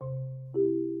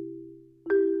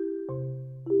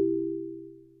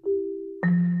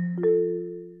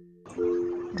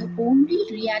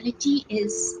only reality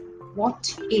is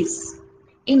what is.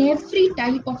 In every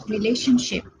type of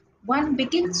relationship, one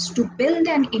begins to build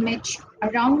an image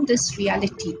around this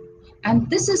reality, and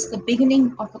this is the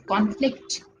beginning of a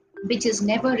conflict which is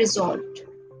never resolved.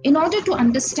 In order to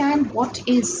understand what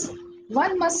is,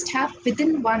 one must have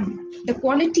within one the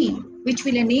quality which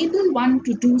will enable one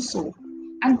to do so,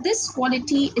 and this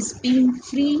quality is being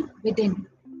free within.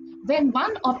 When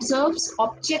one observes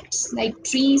objects like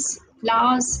trees,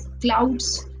 flowers,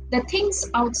 clouds, the things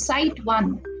outside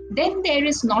one, then there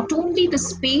is not only the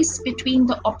space between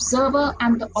the observer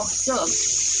and the observed,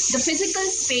 the physical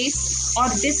space or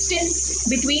distance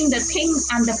between the thing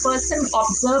and the person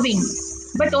observing,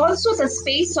 but also the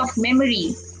space of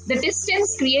memory, the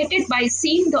distance created by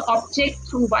seeing the object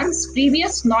through one's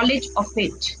previous knowledge of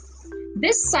it.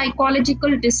 This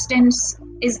psychological distance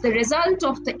is the result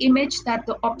of the image that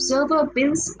the observer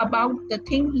builds about the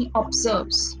thing he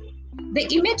observes. The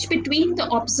image between the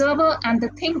observer and the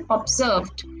thing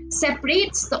observed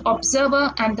separates the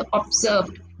observer and the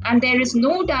observed, and there is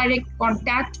no direct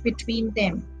contact between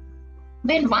them.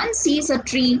 When one sees a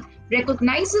tree,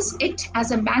 recognizes it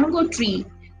as a mango tree,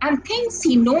 and thinks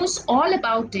he knows all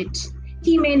about it,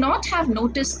 he may not have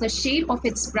noticed the shape of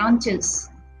its branches,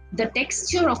 the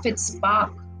texture of its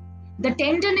bark, the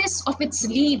tenderness of its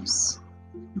leaves,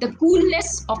 the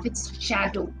coolness of its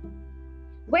shadow.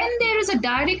 When there is a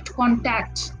direct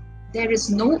contact, there is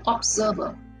no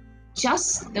observer,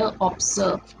 just the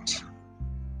observed.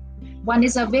 One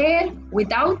is aware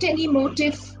without any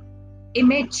motive,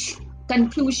 image,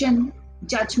 conclusion,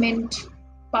 judgment,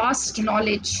 past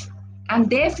knowledge, and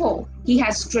therefore he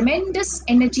has tremendous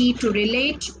energy to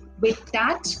relate with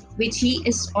that which he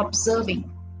is observing.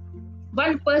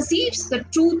 One perceives the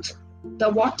truth, the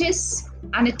what is,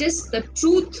 and it is the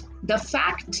truth, the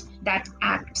fact that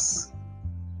acts.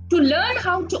 To learn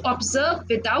how to observe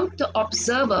without the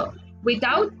observer,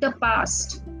 without the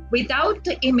past, without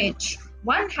the image,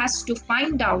 one has to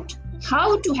find out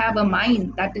how to have a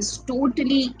mind that is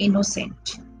totally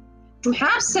innocent. To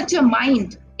have such a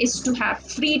mind is to have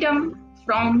freedom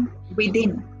from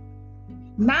within.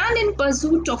 Man, in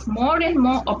pursuit of more and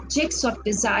more objects of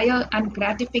desire and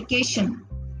gratification,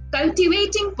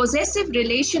 cultivating possessive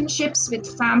relationships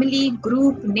with family,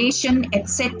 group, nation,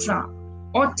 etc.,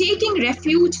 or taking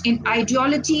refuge in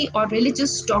ideology or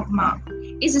religious dogma,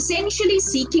 is essentially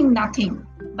seeking nothing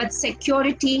but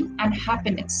security and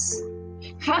happiness.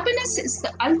 Happiness is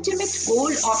the ultimate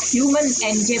goal of human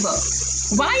endeavor.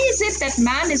 Why is it that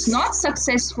man is not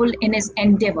successful in his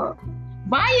endeavor?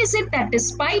 Why is it that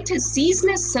despite his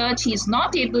ceaseless search, he is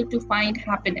not able to find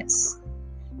happiness?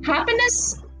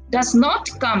 Happiness does not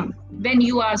come when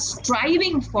you are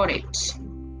striving for it.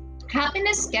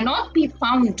 Happiness cannot be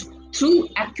found through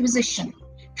acquisition.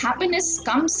 Happiness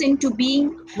comes into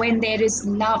being when there is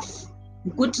love,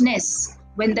 goodness,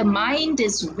 when the mind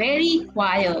is very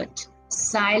quiet,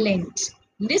 silent,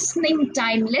 listening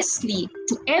timelessly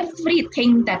to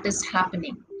everything that is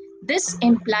happening. This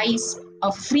implies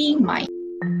a free mind.